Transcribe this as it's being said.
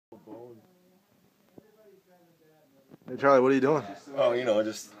Hey Charlie, what are you doing? Oh, you know,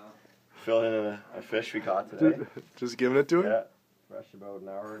 just filling in a fish we caught today. Just giving it to her? Yeah, fresh about an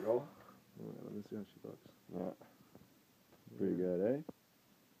hour ago. Let me see how she looks. Yeah, pretty good, eh?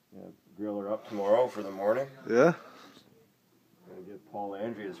 Yeah, grill her up tomorrow for the morning. Yeah? Gonna give Paul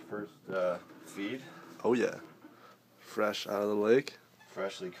Landry his first feed. Oh yeah. Fresh out of the lake.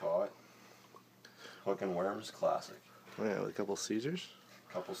 Freshly caught. Hook and worms, classic. Oh yeah, with a couple Caesars.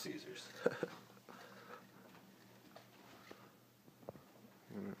 Couple Caesars.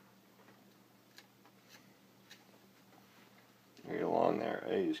 You get along there,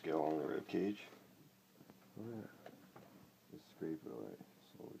 eh? You just get along the rib cage. Oh yeah. Just scrape it away.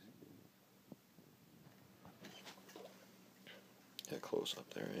 Slowly scrape it. Get close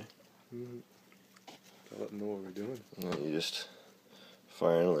up there, eh? Mm-hmm. Gotta let them know what we're doing. And then you just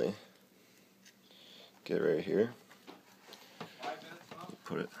finally get right here.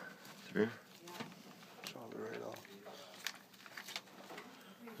 Put it through. Chop it right off.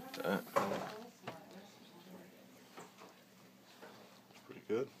 Like that. Pretty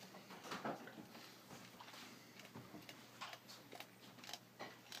good.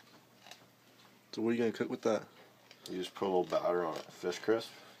 So what are you gonna cook with that? You just put a little batter on it. Fish crisp.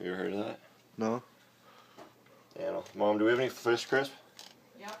 You ever heard of that? No? Yeah, no. Mom, do we have any fish crisp?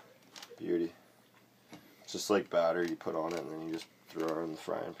 Yep. Beauty. It's just like batter you put on it and then you just throw it in the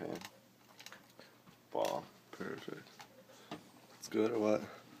frying pan. Bomb. Perfect. It's good or what?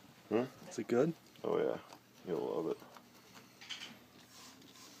 Hmm? Is it good? Oh yeah. You'll love it.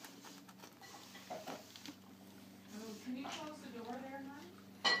 Can you close the door there, hon?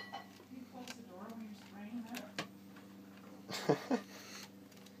 Can you close the door when you're spraying that?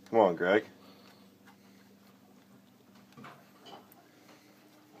 Come on, Greg.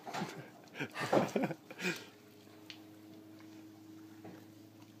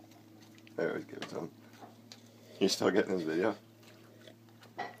 I always give it to him. You still getting this video?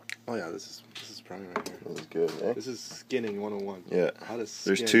 Oh yeah, this is probably right here. This is good, eh? This is skinning 101. Yeah. How to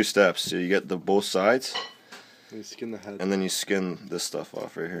skin. There's two steps. So you get the both sides, You skin the head. and then you skin this stuff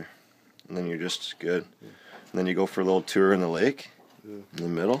off right here. And then you're just good. Yeah. And then you go for a little tour in the lake, in the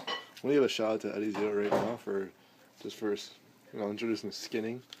middle. I want to give a shout out to Eddie Zito right now for introducing the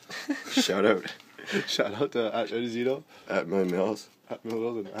skinning. Shout out. Shout out to Eddie Zito. At Million Mills. At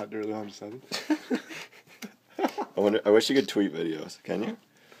Mills and at Dirty 107. I wish you could tweet videos. Can you?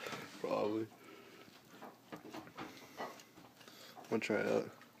 Probably. I'm gonna try it out.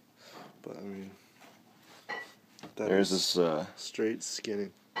 But I mean, there's this straight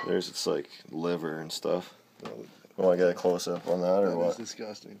skinning. There's its like liver and stuff. Want to get a close up on that or what? That's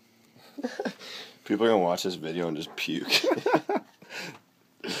disgusting. People are gonna watch this video and just puke.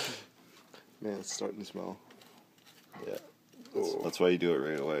 Man, it's starting to smell. Yeah. That's why you do it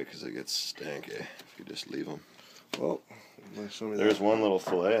right away, because it gets stanky if you just leave them. Well, show me there's that. one little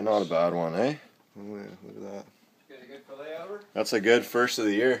fillet, not a bad one, eh? Oh yeah, look at that. You got a good fillet out of her? That's a good first of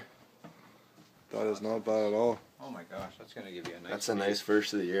the year. That is not bad at all. Oh my gosh, that's going to give you a nice That's a feed. nice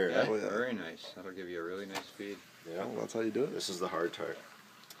first of the year, Yeah, eh? Oh, yeah. Very nice. That'll give you a really nice feed. Yeah. Oh, that's how you do it? This is the hard part.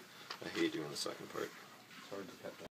 I hate doing the second part. It's hard to cut down.